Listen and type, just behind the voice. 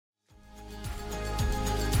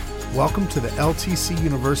Welcome to the LTC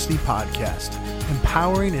University Podcast,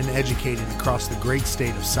 empowering and educating across the great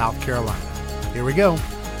state of South Carolina. Here we go.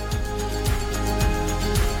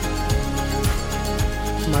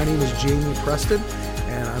 My name is Jamie Preston,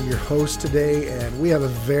 and I'm your host today, and we have a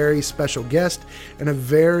very special guest and a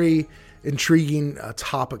very intriguing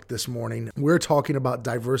topic this morning. We're talking about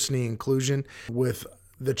diversity and inclusion with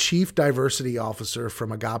the Chief Diversity Officer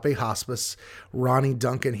from Agape Hospice, Ronnie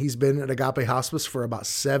Duncan. He's been at Agape Hospice for about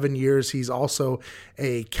 7 years. He's also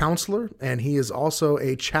a counselor, and he is also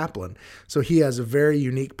a chaplain. So he has a very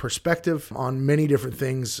unique perspective on many different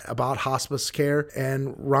things about hospice care.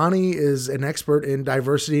 And Ronnie is an expert in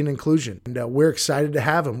diversity and inclusion. And we're excited to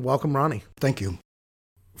have him. Welcome, Ronnie. Thank you.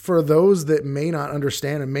 For those that may not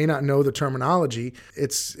understand and may not know the terminology,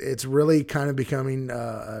 it's really kind of becoming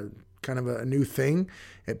a new thing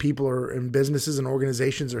that people are in businesses and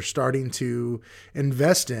organizations are starting to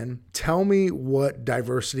invest in. Tell me what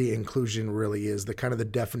diversity and inclusion really is, the kind of the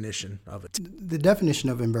definition of it. The definition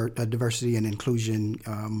of diversity and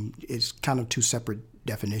inclusion is kind of two separate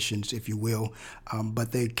definitions, if you will,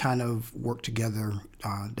 but they kind of work together.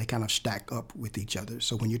 They kind of stack up with each other.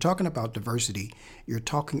 So when you're talking about diversity, you're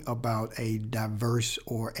talking about a diverse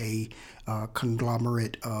or a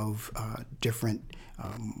conglomerate of different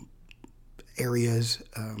areas,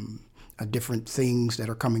 different things that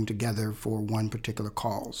are coming together for one particular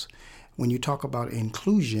cause. When you talk about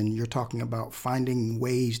inclusion, you're talking about finding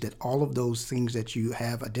ways that all of those things that you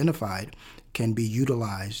have identified can be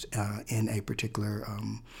utilized in a particular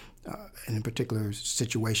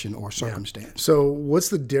situation or circumstance. Yeah. So what's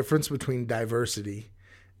the difference between diversity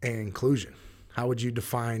and inclusion? How would you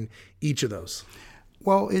define each of those?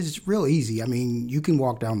 Well, it's real easy. I mean, you can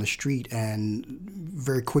walk down the street and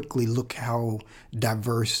very quickly look how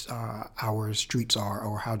diverse our streets are,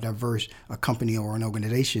 or how diverse a company or an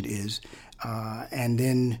organization is. And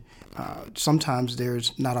then sometimes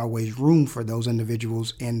there's not always room for those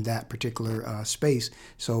individuals in that particular space.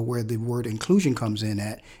 So where the word inclusion comes in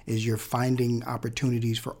at is you're finding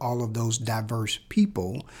opportunities for all of those diverse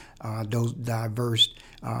people, those diverse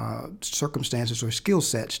circumstances or skill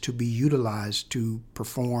sets to be utilized to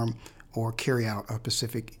perform or carry out a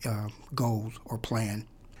specific goal or plan.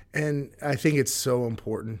 And I think it's so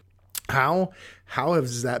important. How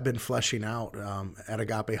has that been fleshing out at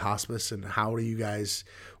Agape Hospice, and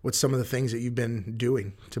what's some of the things that you've been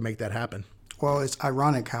doing to make that happen? Well, it's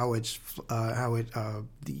ironic how it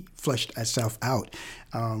fleshed itself out.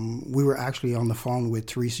 We were actually on the phone with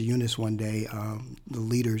Teresa Eunice one day, the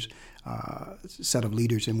leaders, set of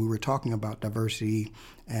leaders, and we were talking about diversity,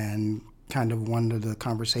 and kind of one of the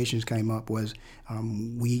conversations came up was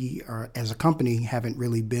we are, as a company, haven't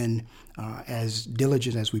really been as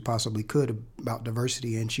diligent as we possibly could about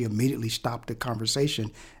diversity. And she immediately stopped the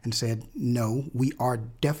conversation and said, no, we are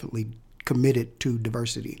definitely committed to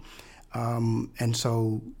diversity. And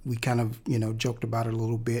so we kind of, joked about it a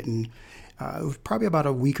little bit. And it was probably about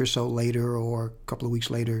a week or so later, or a couple of weeks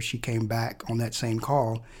later, she came back on that same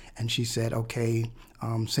call and she said, okay,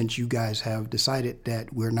 since you guys have decided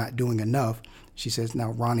that we're not doing enough, she says,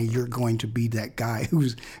 now, Ronnie, you're going to be that guy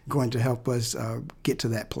who's going to help us get to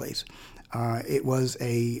that place. It was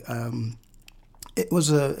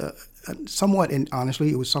somewhat, and honestly,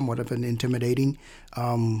 it was somewhat of an intimidating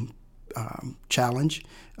challenge,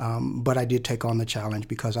 but I did take on the challenge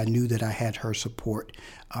because I knew that I had her support.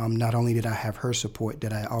 Not only did I have her support,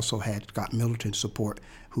 that I also had Scott Middleton's support,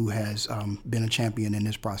 who has been a champion in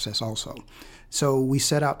this process also. So we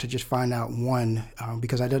set out to just find out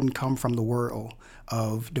because I didn't come from the world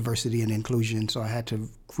of diversity and inclusion, so I had to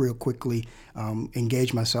real quickly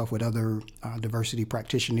engage myself with other diversity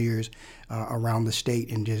practitioners around the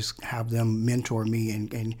state and just have them mentor me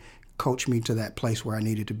and coach me to that place where I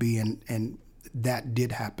needed to be, and that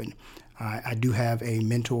did happen. I do have a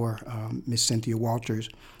mentor, Miss Cynthia Walters,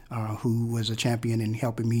 who was a champion in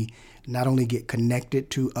helping me not only get connected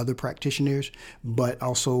to other practitioners, but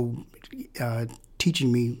also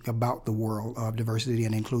teaching me about the world of diversity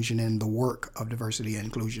and inclusion and the work of diversity and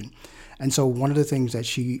inclusion. And so one of the things that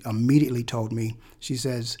she immediately told me, she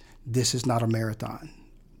says, this is not a marathon.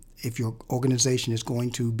 If your organization is going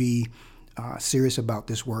to be serious about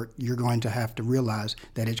this work, you're going to have to realize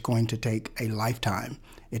that it's going to take a lifetime.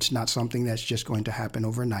 It's not something that's just going to happen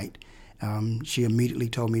overnight. She immediately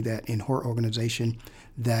told me that in her organization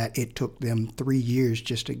that it took them 3 years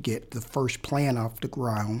just to get the first plan off the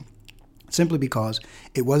ground, simply because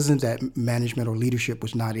it wasn't that management or leadership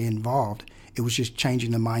was not involved. It was just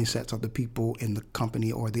changing the mindsets of the people in the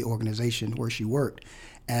company or the organization where she worked.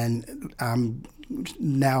 And I'm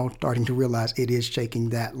now starting to realize it is taking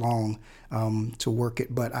that long to work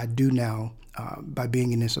it. But I do now, by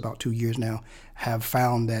being in this about 2 years now, have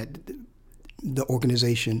found that the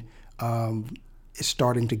organization is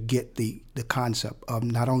starting to get the concept of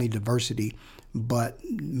not only diversity, but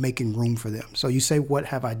making room for them. So you say, what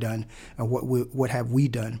have I done? Or what have we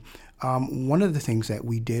done? One of the things that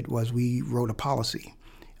we did was we wrote a policy.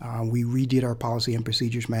 We redid our policy and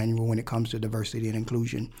procedures manual when it comes to diversity and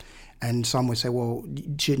inclusion. And some would say, well,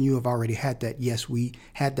 shouldn't you have already had that? Yes, we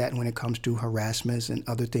had that when it comes to harassments and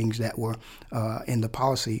other things that were in the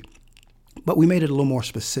policy. But we made it a little more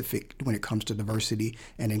specific when it comes to diversity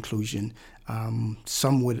and inclusion.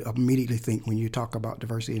 Some would immediately think when you talk about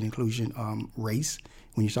diversity and inclusion, race,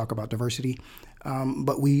 when you talk about diversity.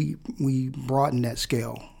 But we broadened that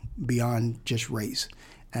scale beyond just race.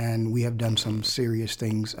 And we have done some serious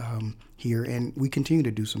things here, and we continue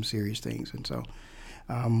to do some serious things. And so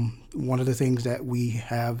one of the things that we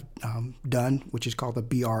have done, which is called the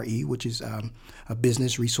BRE, which is a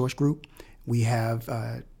business resource group, we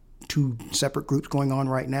have 2 separate groups going on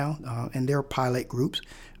right now, and they're pilot groups,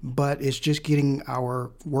 but it's just getting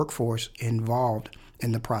our workforce involved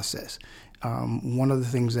in the process. One of the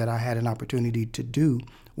things that I had an opportunity to do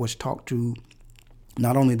was talk to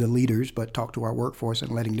not only the leaders, but talk to our workforce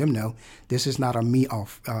and letting them know this is not a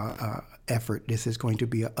me-off effort. This is going to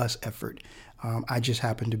be a us effort. I just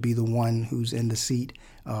happen to be the one who's in the seat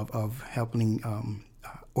of helping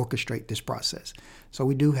orchestrate this process. So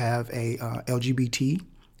we do have a LGBT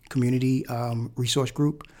community resource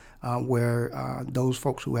group where those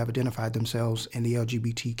folks who have identified themselves in the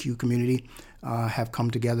LGBTQ community have come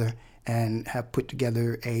together and have put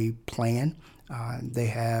together a plan. They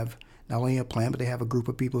have not only a plan, but they have a group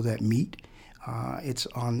of people that meet. It's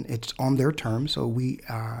on their terms. So we,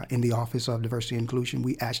 in the Office of Diversity and Inclusion,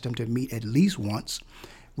 we ask them to meet at least once,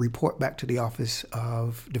 report back to the Office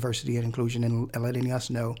of Diversity and Inclusion, and letting us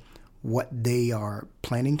know what they are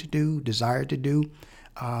planning to do, desire to do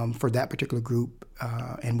for that particular group.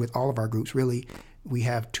 And with all of our groups, really, we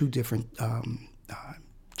have 2 different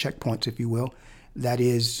checkpoints, if you will. That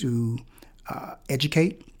is to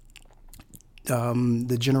educate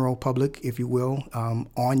the general public, if you will,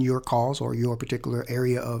 on your cause or your particular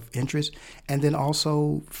area of interest, and then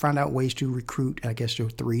also find out ways to recruit. I guess there are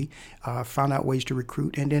 3. Find out ways to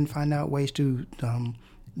recruit, and then find out ways to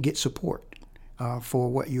get support for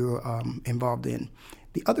what you're involved in.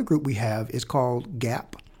 The other group we have is called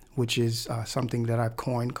GAP, which is something that I've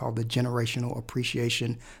coined called the Generational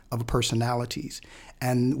Appreciation of Personalities.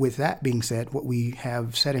 And with that being said, what we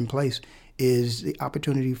have set in place is the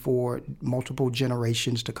opportunity for multiple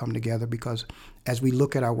generations to come together, because as we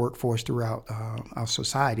look at our workforce throughout our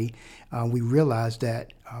society, we realize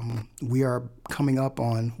that we are coming up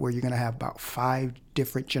on where you're going to have about 5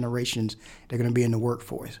 different generations that are going to be in the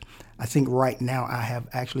workforce. I think right now I have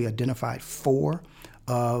actually identified 4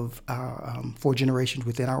 generations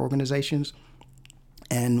within our organizations.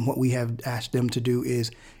 And what we have asked them to do is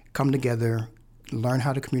come together, learn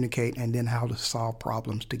how to communicate, and then how to solve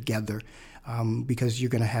problems together. Because you're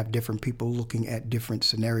going to have different people looking at different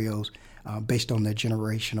scenarios based on their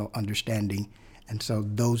generational understanding. And so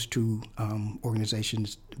those 2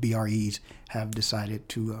 organizations, BREs, have decided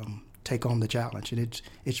to take on the challenge. And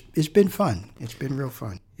it's been fun. It's been real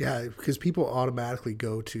fun. Yeah, because people automatically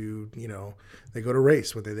go to, they go to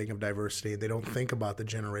race when they think of diversity. They don't think about the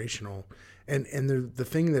generational. And the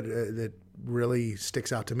thing that really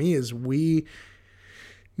sticks out to me is we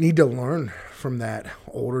need to learn from that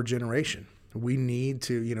older generation. We need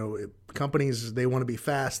to, companies, they want to be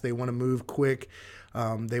fast, they want to move quick,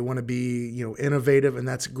 they want to be, innovative, and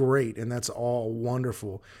that's great, and that's all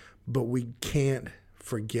wonderful. But we can't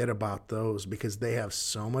forget about those, because they have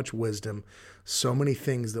so much wisdom, so many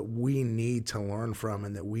things that we need to learn from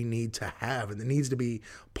and that we need to have, and it needs to be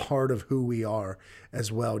part of who we are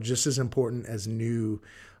as well, just as important as new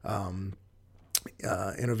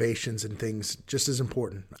innovations and things, just as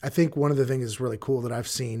important. I think one of the things that's really cool that I've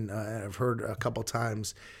seen, I've heard a couple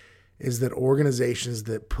times, is that organizations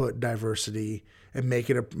that put diversity and make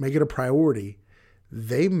it a priority,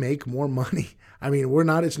 they make more money. I mean,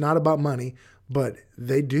 it's not about money, but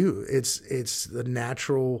they do. It's the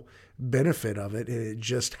natural benefit of it. It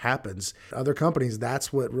just happens. Other companies,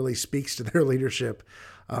 that's what really speaks to their leadership,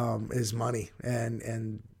 is money.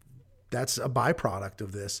 And that's a byproduct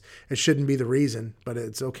of this. It shouldn't be the reason, but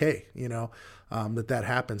it's okay, that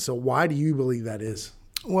happens. So why do you believe that is?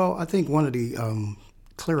 Well, I think one of the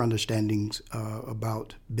clear understandings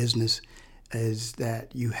about business is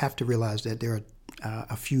that you have to realize that there are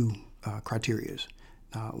a few criteria.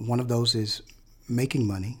 One of those is making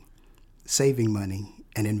money, saving money,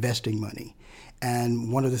 and investing money.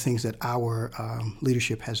 And one of the things that our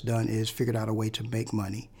leadership has done is figured out a way to make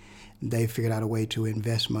money. They figured out a way to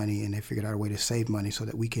invest money, and they figured out a way to save money so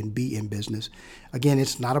that we can be in business. Again,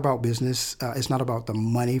 it's not about business. It's not about the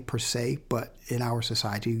money per se, but in our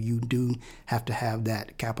society, you do have to have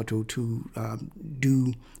that capital to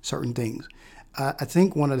do certain things. I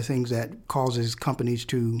think one of the things that causes companies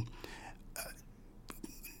to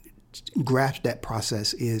grasp that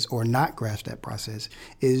process is, or not grasp that process,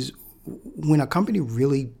 is when a company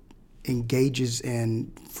really engages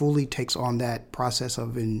and fully takes on that process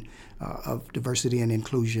of diversity and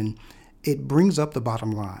inclusion, it brings up the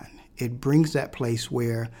bottom line. It brings that place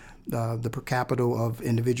where the per capita of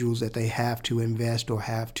individuals that they have to invest or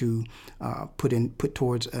have to put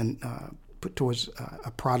towards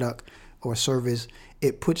a product or a service,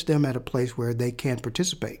 it puts them at a place where they can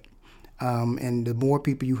participate. And the more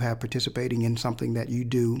people you have participating in something that you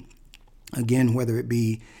do, again, whether it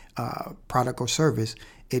be product or service,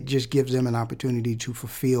 it just gives them an opportunity to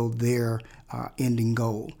fulfill their ending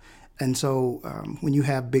goal. And so when you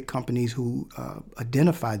have big companies who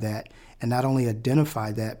identify that, and not only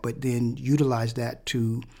identify that, but then utilize that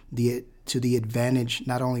to the advantage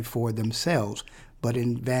not only for themselves, but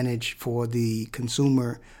advantage for the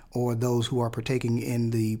consumer or those who are partaking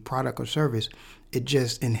in the product or service, it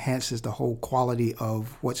just enhances the whole quality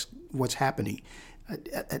of what's happening.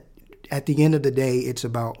 At the end of the day, it's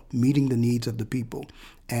about meeting the needs of the people.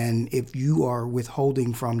 And if you are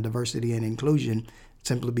withholding from diversity and inclusion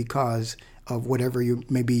simply because of whatever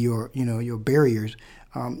maybe your barriers,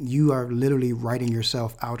 you are literally writing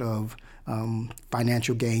yourself out of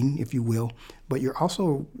financial gain, if you will, but you're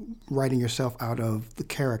also writing yourself out of the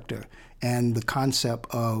character and the concept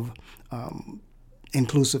of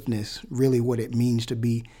inclusiveness, really what it means to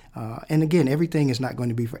be. And again, everything is not going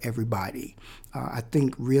to be for everybody. I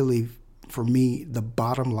think really, for me, the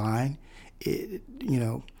bottom line,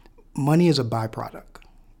 money is a byproduct.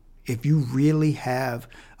 If you really have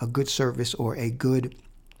a good service or a good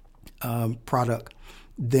product,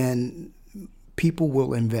 then people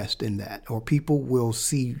will invest in that, or people will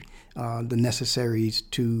see the necessaries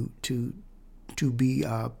to be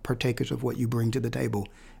partakers of what you bring to the table.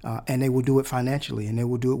 And they will do it financially, and they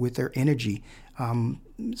will do it with their energy.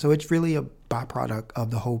 So it's really a byproduct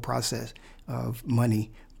of the whole process of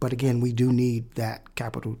money. But again, we do need that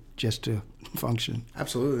capital just to function.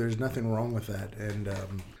 Absolutely. There's nothing wrong with that. And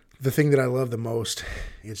the thing that I love the most,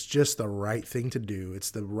 it's just the right thing to do.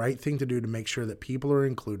 It's the right thing to do to make sure that people are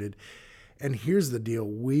included. And here's the deal.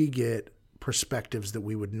 We get perspectives that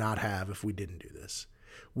we would not have if we didn't do this.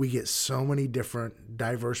 We get so many different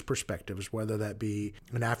diverse perspectives, whether that be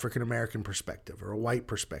an African-American perspective or a white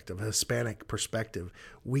perspective, a Hispanic perspective.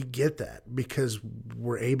 We get that because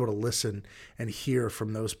we're able to listen and hear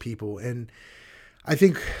from those people. And I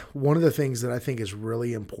think one of the things that I think is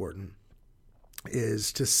really important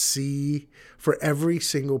is to see for every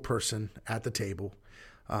single person at the table,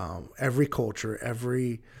 every culture,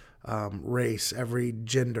 every race, every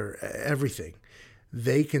gender, everything,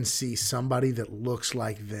 they can see somebody that looks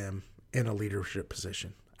like them in a leadership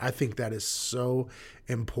position. I think that is so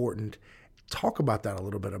important. Talk about that a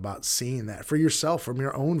little bit, about seeing that for yourself from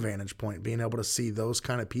your own vantage point, being able to see those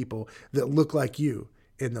kind of people that look like you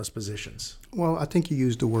in those positions. Well, I think you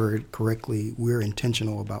used the word correctly. We're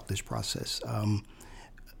intentional about this process.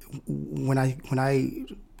 When I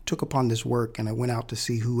took upon this work and I went out to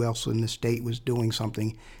see who else in the state was doing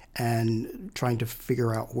something and trying to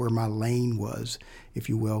figure out where my lane was, if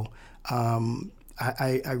you will,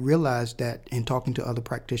 I realized that in talking to other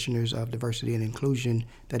practitioners of diversity and inclusion,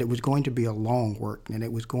 that it was going to be a long work, and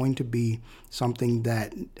it was going to be something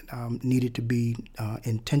that needed to be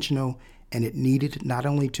intentional, and it needed not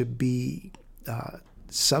only to be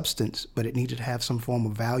substance, but it needed to have some form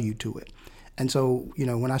of value to it. And so,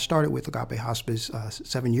 when I started with Agape Hospice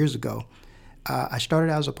 7 years ago, I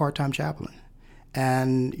started out as a part-time chaplain.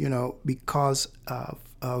 And, because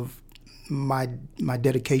of my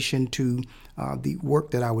dedication to the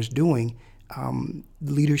work that I was doing,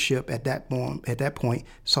 leadership at that point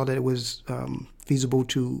saw that it was feasible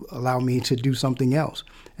to allow me to do something else.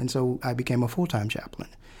 And so I became a full-time chaplain.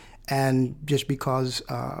 And just because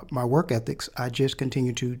my work ethics, I just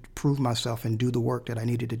continued to prove myself and do the work that I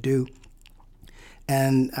needed to do.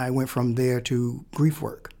 And I went from there to grief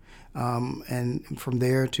work. And from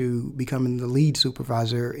there to becoming the lead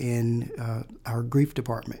supervisor in our grief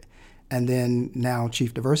department, and then now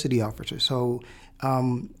chief diversity officer. So,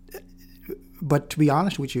 but to be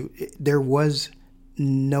honest with you, there was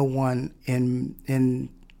no one in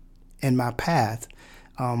my path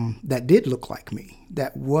that did look like me.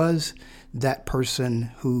 That was that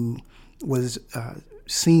person who was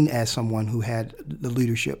seen as someone who had the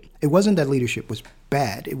leadership. It wasn't that leadership was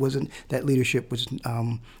bad. It wasn't that leadership was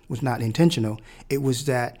not intentional. It was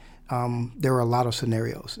that there were a lot of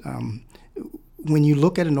scenarios. When you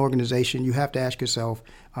look at an organization, you have to ask yourself,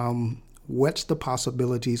 what's the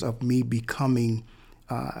possibilities of me becoming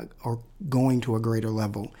or going to a greater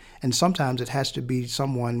level? And sometimes it has to be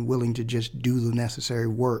someone willing to just do the necessary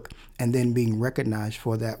work and then being recognized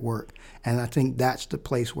for that work. And I think that's the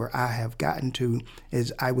place where I have gotten to,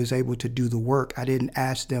 is I was able to do the work. I didn't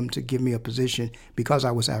ask them to give me a position because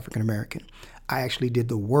I was African American. I actually did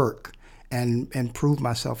the work and proved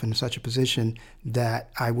myself in such a position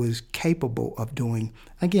that I was capable of doing.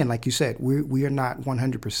 Again, like you said, we are not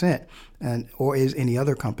 100%, or is any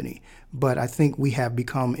other company. But I think we have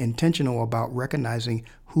become intentional about recognizing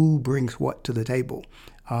who brings what to the table.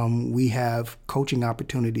 We have coaching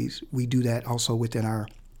opportunities. We do that also within our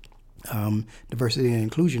diversity and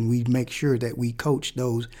inclusion. We make sure that we coach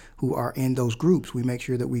those who are in those groups. We make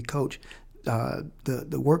sure that we coach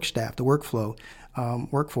the work staff, the workflow,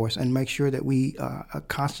 workforce, and make sure that we are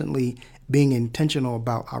constantly being intentional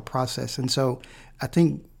about our process. And so I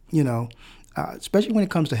think, especially when it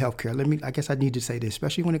comes to healthcare, I guess I need to say this,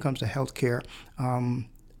 especially when it comes to healthcare,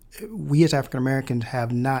 we as African Americans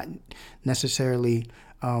have not necessarily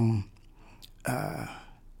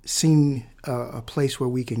seen a place where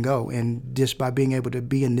we can go. And just by being able to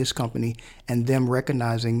be in this company and them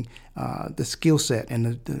recognizing the skill set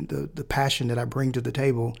and the passion that I bring to the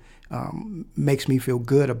table makes me feel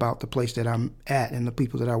good about the place that I'm at and the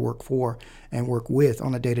people that I work for and work with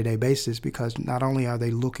on a day-to-day basis, because not only are they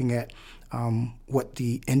looking at what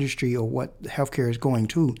the industry or what healthcare is going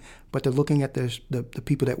to, but they're looking at the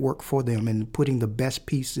people that work for them and putting the best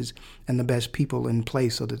pieces and the best people in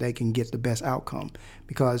place so that they can get the best outcome.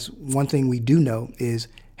 Because one thing we do know is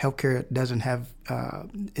healthcare doesn't have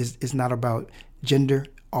is not about gender.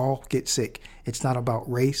 All get sick. It's not about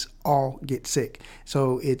race. All get sick.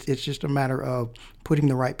 So it's just a matter of putting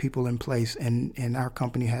the right people in place, and our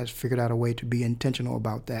company has figured out a way to be intentional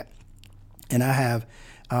about that. And I have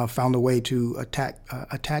found a way to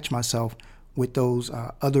attach myself with those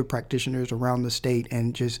other practitioners around the state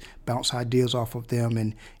and just bounce ideas off of them,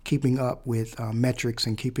 and keeping up with metrics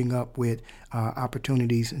and keeping up with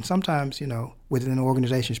opportunities. And sometimes, within an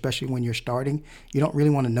organization, especially when you're starting, you don't really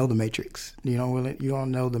want to know the matrix. You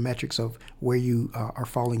don't know the metrics of where you are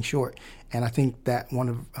falling short. And I think that one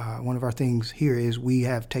of our things here is we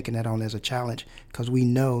have taken that on as a challenge, because we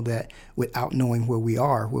know that without knowing where we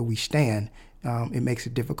are, where we stand, it makes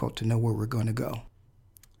it difficult to know where we're going to go.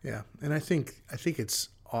 Yeah, and I think it's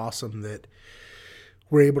awesome that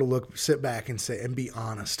we're able to sit back and say and be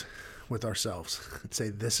honest with ourselves and say,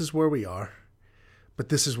 this is where we are, but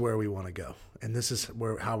this is where we want to go, and this is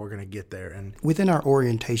how we're going to get there. And within our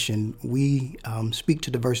orientation, we speak to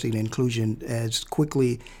diversity and inclusion as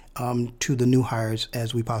quickly to the new hires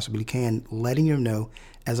as we possibly can, letting them know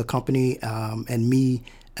as a company and me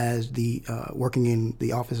as the working in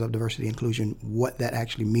the Office of Diversity and Inclusion, what that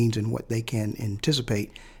actually means and what they can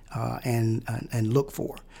anticipate and look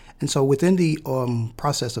for. And so within the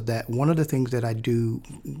process of that, one of the things that I do,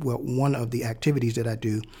 one of the activities that I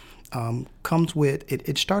do comes with,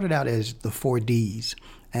 it started out as the 4 Ds,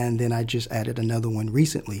 and then I just added another one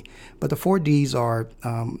recently. But the 4 Ds are,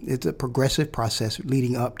 it's a progressive process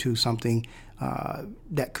leading up to something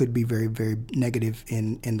that could be very, very negative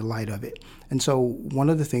in the light of it. And so one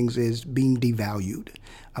of the things is being devalued.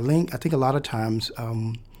 I think a lot of times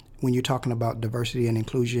when you're talking about diversity and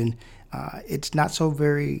inclusion, it's not so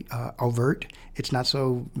very overt. It's not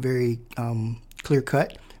so very clear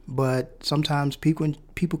cut. But sometimes people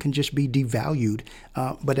can just be devalued,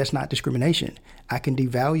 but that's not discrimination. I can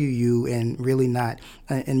devalue you and really not,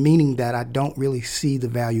 and meaning that I don't really see the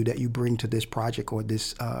value that you bring to this project or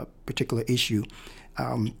this particular issue.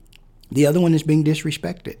 The other one is being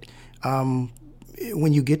disrespected.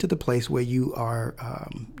 When you get to the place where you are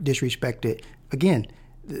disrespected, again,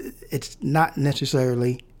 it's not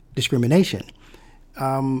necessarily discrimination.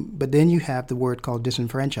 But then you have the word called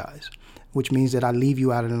disenfranchise, which means that I leave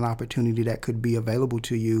you out of an opportunity that could be available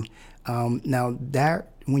to you. Now, that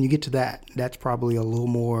when you get to that, that's probably a little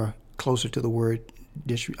more closer to the word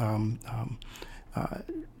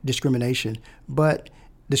discrimination. But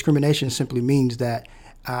discrimination simply means that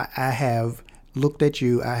I have looked at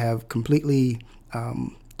you, I have completely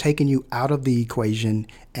taken you out of the equation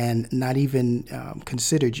and not even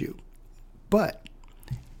considered you. But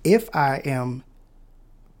if I am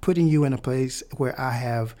putting you in a place where I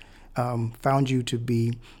have found you to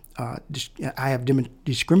be, I have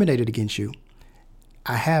discriminated against you,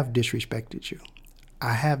 I have disrespected you,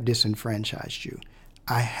 I have disenfranchised you,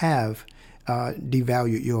 I have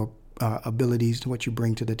devalue your abilities to what you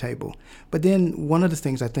bring to the table. But then one of the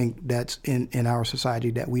things I think that's in our society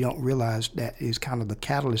that we don't realize that is kind of the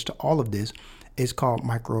catalyst to all of this is called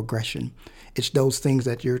microaggression. It's those things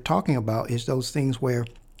that you're talking about. It's those things where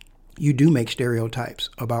you do make stereotypes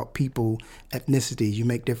about people, ethnicities. You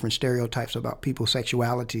make different stereotypes about people's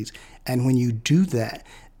sexualities. And when you do that,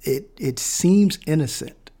 it seems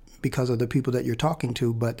innocent because of the people that you're talking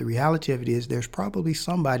to, but the reality of it is there's probably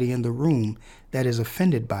somebody in the room that is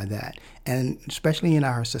offended by that. And especially in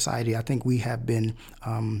our society, I think we have been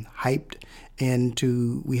hyped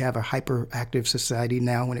into, we have a hyperactive society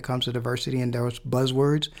now when it comes to diversity and those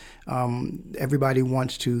buzzwords. Everybody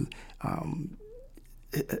wants to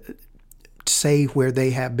say where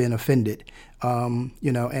they have been offended, and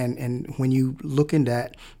when you look into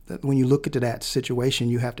that situation,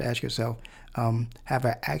 you have to ask yourself, have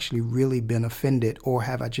I actually really been offended, or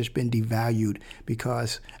have I just been devalued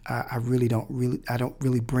because I don't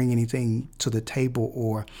really bring anything to the table,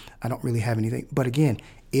 or I don't really have anything. But again,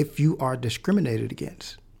 if you are discriminated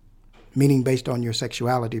against, meaning based on your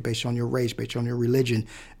sexuality, based on your race, based on your religion,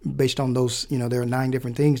 based on those, there are 9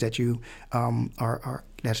 different things that you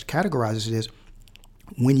that's categorized as this.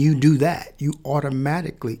 When you do that, you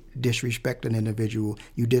automatically disrespect an individual,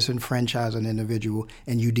 you disenfranchise an individual,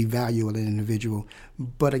 and you devalue an individual.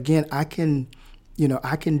 But again, I can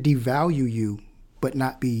devalue you, but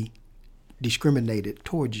not be discriminated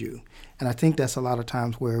towards you. And I think that's a lot of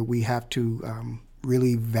times where we have to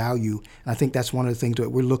really value. And I think that's one of the things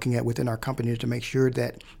that we're looking at within our company, is to make sure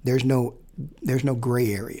that there's no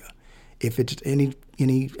gray area. If it's any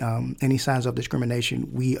signs of discrimination,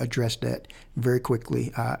 we address that very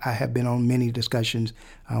quickly. I have been on many discussions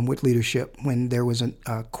with leadership when there was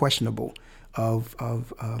a questionable of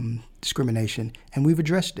discrimination, and we've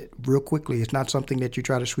addressed it real quickly. It's not something that you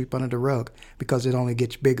try to sweep under the rug, because it only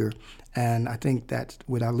gets bigger. And I think that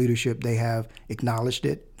with our leadership, they have acknowledged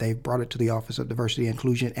it. They've brought it to the Office of Diversity and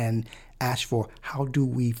Inclusion and asked for, how do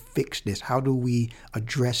we fix this? How do we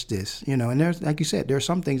address this? And there's, like you said, there are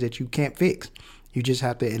some things that you can't fix. You just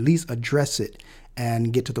have to at least address it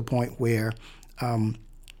and get to the point where,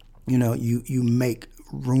 you make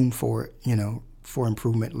room for it, for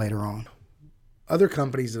improvement later on. Other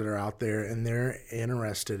companies that are out there and they're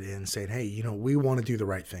interested in saying, hey, we want to do the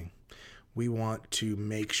right thing. We want to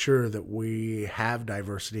make sure that we have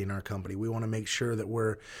diversity in our company. We want to make sure that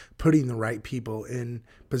we're putting the right people in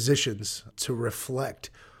positions to reflect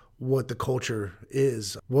what the culture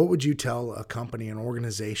is. What would you tell a company, an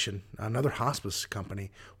organization, another hospice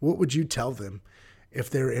company? What would you tell them if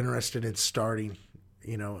they're interested in starting,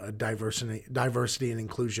 a diversity and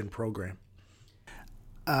inclusion program?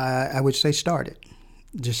 I would say start it.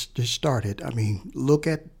 Just start it. I mean, look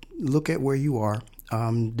at where you are.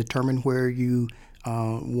 Determine where you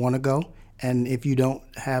want to go. And if you don't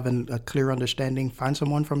have a clear understanding, find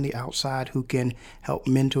someone from the outside who can help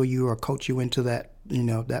mentor you or coach you into that,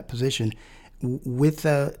 that position. With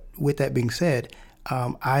that being said,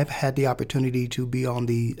 I've had the opportunity to be on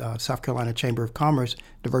the South Carolina Chamber of Commerce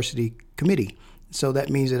Diversity Committee. So that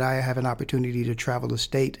means that I have an opportunity to travel the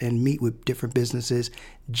state and meet with different businesses.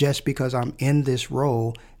 Just because I'm in this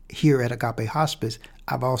role here at Agape Hospice,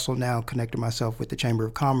 I've also now connected myself with the Chamber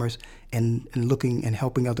of Commerce and looking and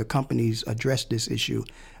helping other companies address this issue.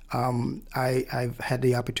 I've had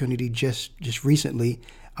the opportunity just recently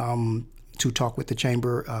to talk with the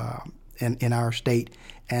Chamber in our state,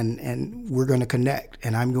 and we're going to connect,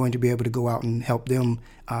 and I'm going to be able to go out and help them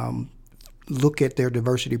look at their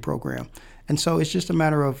diversity program. And so it's just a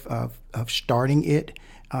matter of starting it.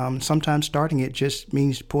 Sometimes starting it just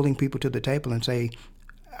means pulling people to the table and say,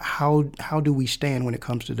 how do we stand when it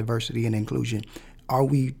comes to diversity and inclusion? Are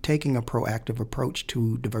we taking a proactive approach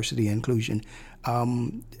to diversity and inclusion?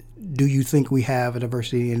 Do you think we have a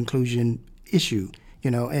diversity and inclusion issue?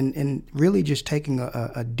 And really just taking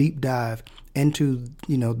a deep dive into,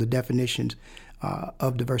 the definitions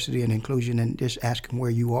of diversity and inclusion, and just asking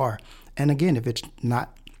where you are. And again, if it's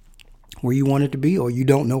not where you want it to be, or you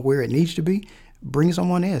don't know where it needs to be, bring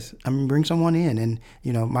someone in. And,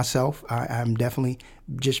 myself, I'm definitely,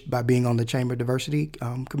 just by being on the Chamber Diversity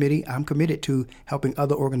Committee, I'm committed to helping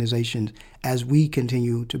other organizations as we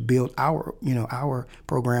continue to build our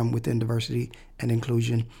program within diversity and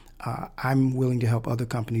inclusion. I'm willing to help other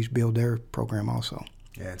companies build their program also.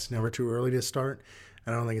 Yeah, it's never too early to start.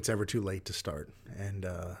 I don't think it's ever too late to start. And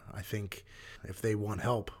I think if they want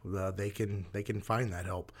help, they can find that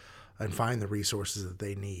help and find the resources that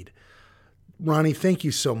they need. Ronnie, thank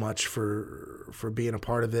you so much for being a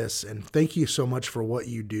part of this, and thank you so much for what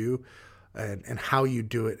you do and how you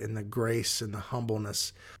do it, and the grace and the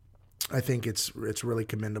humbleness. I think it's really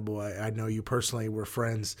commendable. I know you personally. We're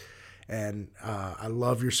friends, and I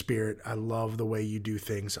love your spirit. I love the way you do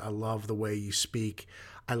things. I love the way you speak.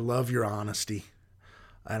 I love your honesty,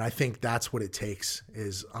 and I think that's what it takes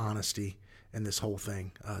is honesty in this whole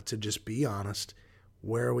thing, to just be honest.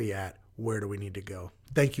 Where are we at? Where do we need to go?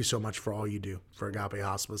 Thank you so much for all you do for Agape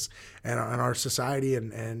Hospice and our society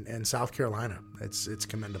and South Carolina. It's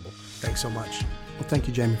commendable. Thanks so much. Well, thank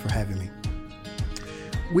you, Jamie, for having me.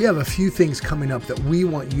 We have a few things coming up that we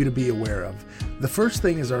want you to be aware of. The first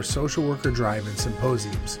thing is our social worker drive-in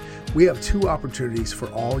symposiums. We have 2 opportunities for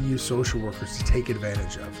all you social workers to take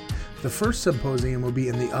advantage of. The first symposium will be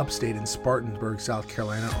in the upstate in Spartanburg, South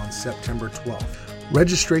Carolina on September 12th.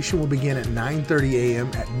 Registration will begin at 9:30 a.m.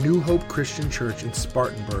 at New Hope Christian Church in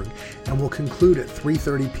Spartanburg and will conclude at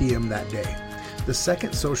 3:30 p.m. that day. The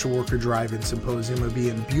second Social Worker Drive-In Symposium will be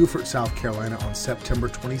in Beaufort, South Carolina on September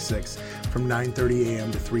 26th from 9:30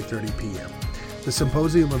 a.m. to 3:30 p.m. The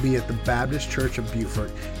symposium will be at the Baptist Church of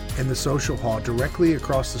Beaufort in the social hall directly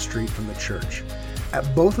across the street from the church.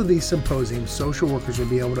 At both of these symposiums, social workers will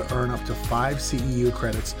be able to earn up to 5 CEU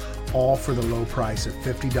credits, all for the low price of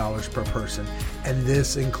 $50 per person, and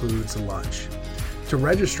this includes lunch. To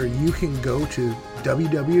register, you can go to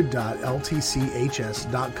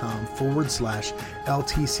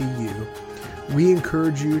www.ltchs.com/LTCU. We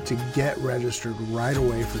encourage you to get registered right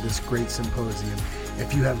away for this great symposium.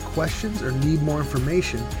 If you have questions or need more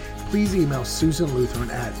information, please email Susan Lutheran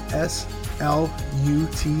at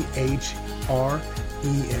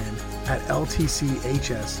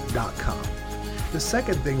sluthren@ltchs.com. The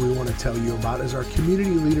second thing we want to tell you about is our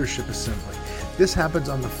Community Leadership Assembly. This happens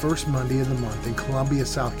on the first Monday of the month in Columbia,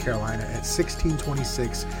 South Carolina at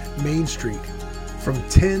 1626 Main Street from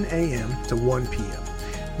 10 a.m. to 1 p.m.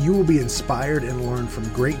 You will be inspired and learn from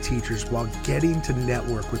great teachers while getting to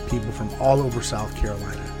network with people from all over South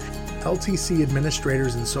Carolina. LTC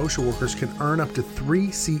administrators and social workers can earn up to 3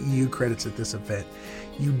 CEU credits at this event.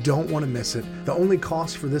 You don't want to miss it. The only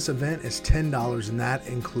cost for this event is $10, and that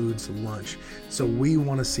includes lunch. So we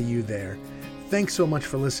want to see you there. Thanks so much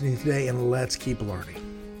for listening today, and let's keep learning.